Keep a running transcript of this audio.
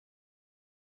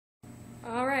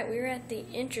Alright, we were at the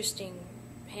interesting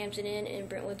Hampton Inn in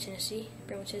Brentwood, Tennessee.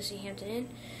 Hampton Inn.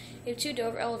 We have two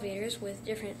Dover elevators with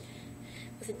different...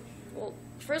 well,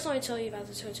 first let me tell you about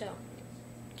this hotel.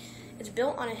 It's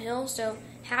built on a hill, so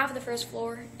half of the first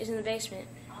floor is in the basement.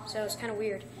 So it's kind of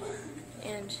weird.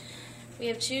 And we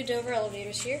have two Dover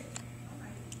elevators here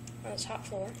on the top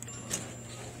floor.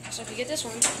 So if you get this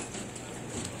one,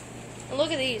 and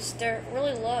look at these, they're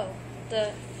really low.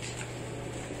 The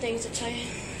things that tell you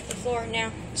the floor.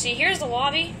 Now, see, here's the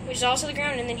lobby, which is also the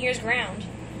ground, and then here's ground.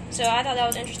 So I thought that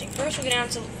was interesting. First, we'll go down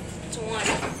to one.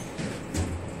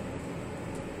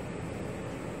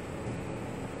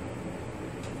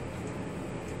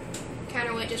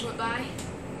 Counterweight just went by.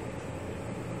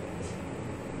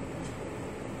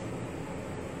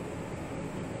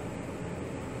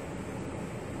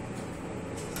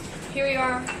 Here we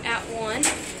are at one,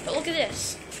 but look at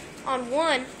this. On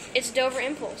one, it's Dover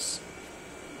Impulse.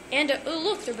 And, oh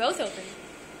look, they're both open.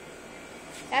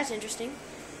 That's interesting.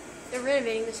 They're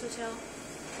renovating this hotel.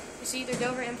 You see, they're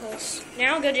Dover Impulse.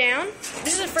 Now go down.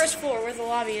 This is the first floor where the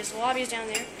lobby is. The lobby is down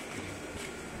there.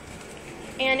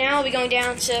 And now we'll be going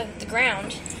down to the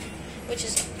ground, which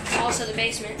is also the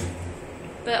basement,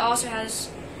 but it also has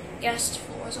guest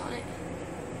floors on it.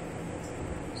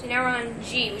 So now we're on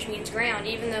G, which means ground,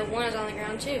 even though one is on the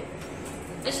ground too.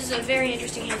 This is a very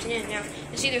interesting Hampton Inn. Now,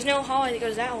 you see, there's no hallway that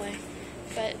goes that way,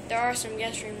 but there are some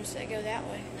guest rooms that go that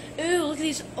way. Ooh, look at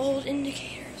these old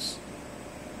indicators.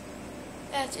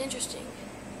 That's interesting.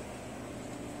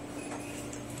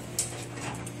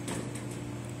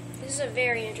 This is a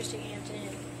very interesting Hampton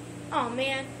Inn. Oh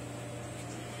man,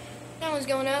 that one's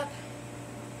going up.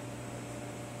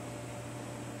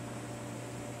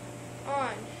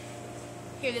 On.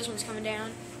 Here, this one's coming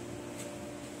down.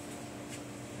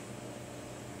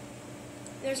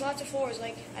 There's lots of floors.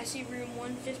 Like I see room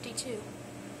 152.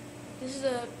 This is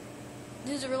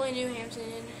a really new Hampton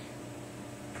Inn.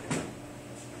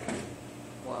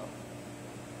 Whoa.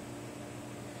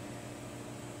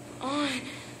 On.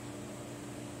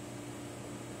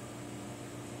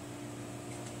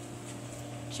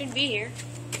 Should be here.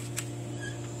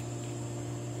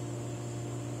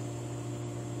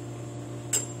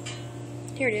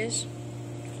 Here it is.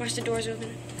 Watch the doors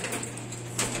open.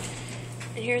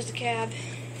 And here's the cab.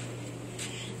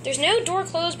 There's no door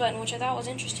close button, which I thought was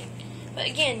interesting. But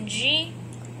again, G,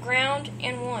 ground,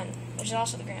 and 1, which is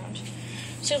also the ground.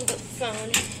 So look at the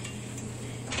phone.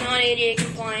 Non-ADA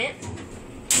compliant.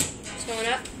 It's going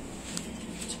up.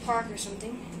 It's park or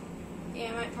something.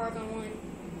 Yeah, I might park on 1.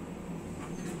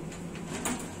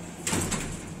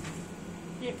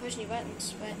 Didn't push any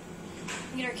buttons, but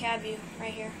we get our cab view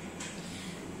right here.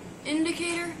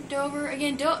 Indicator, Dover.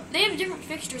 Again, they have different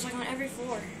fixtures like on every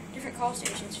floor. Different call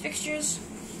stations. Fixtures,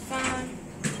 phone,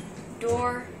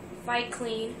 door, fight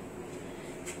clean,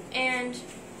 and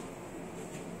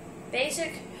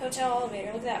basic hotel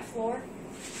elevator. Look at that floor.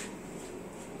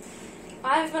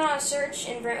 I've been on a search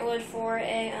in Brentwood for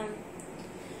a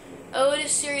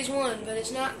Otis Series 1, but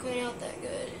it's not going out that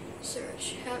good.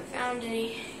 Search. Haven't found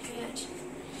any yet.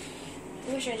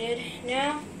 I wish I did.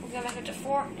 Now, we'll go back up to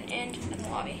 4 and end at the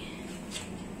lobby.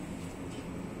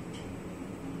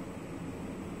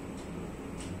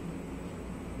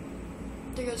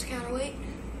 There goes counterweight.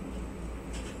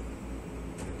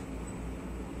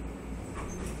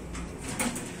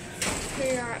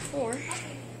 Here we are at 4.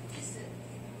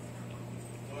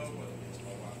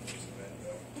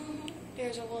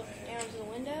 There's a look down to the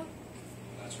window.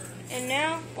 And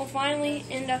now, we'll finally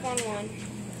end up on 1.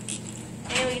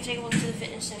 And we can take a look to the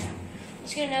fitness center.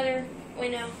 Let's get another.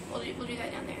 Wait, no, we'll do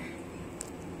that down there.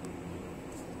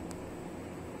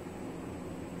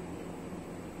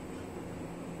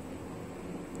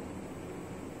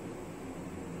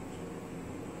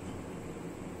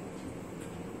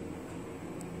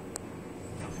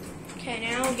 Okay,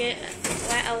 now we'll get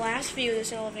a last view of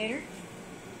this elevator.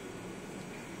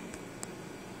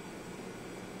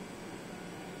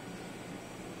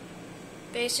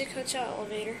 Basic hotel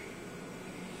elevator.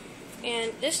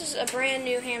 And this is a brand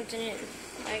new Hampton Inn.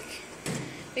 Like,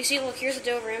 we see, look, here's a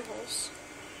Dover Impulse.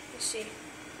 Let's see.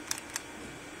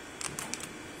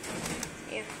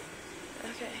 Yeah.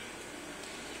 Okay.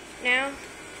 Now,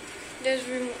 there's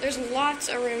lots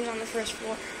of rooms on the first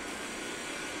floor,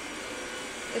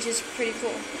 which is pretty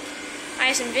cool.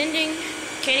 Ice and vending.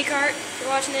 Candy cart, if you're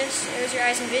watching this, there's your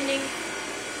ice and vending.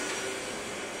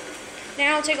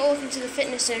 Now I'll take a look into the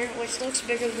fitness center, which looks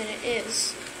bigger than it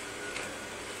is.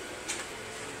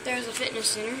 There's a fitness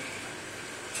center,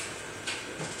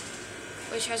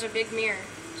 which has a big mirror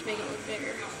to make it look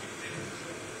bigger.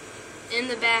 In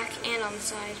the back and on the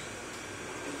side.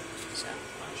 So,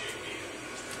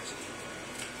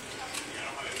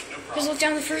 Just look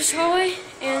down the first hallway,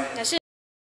 and that's it.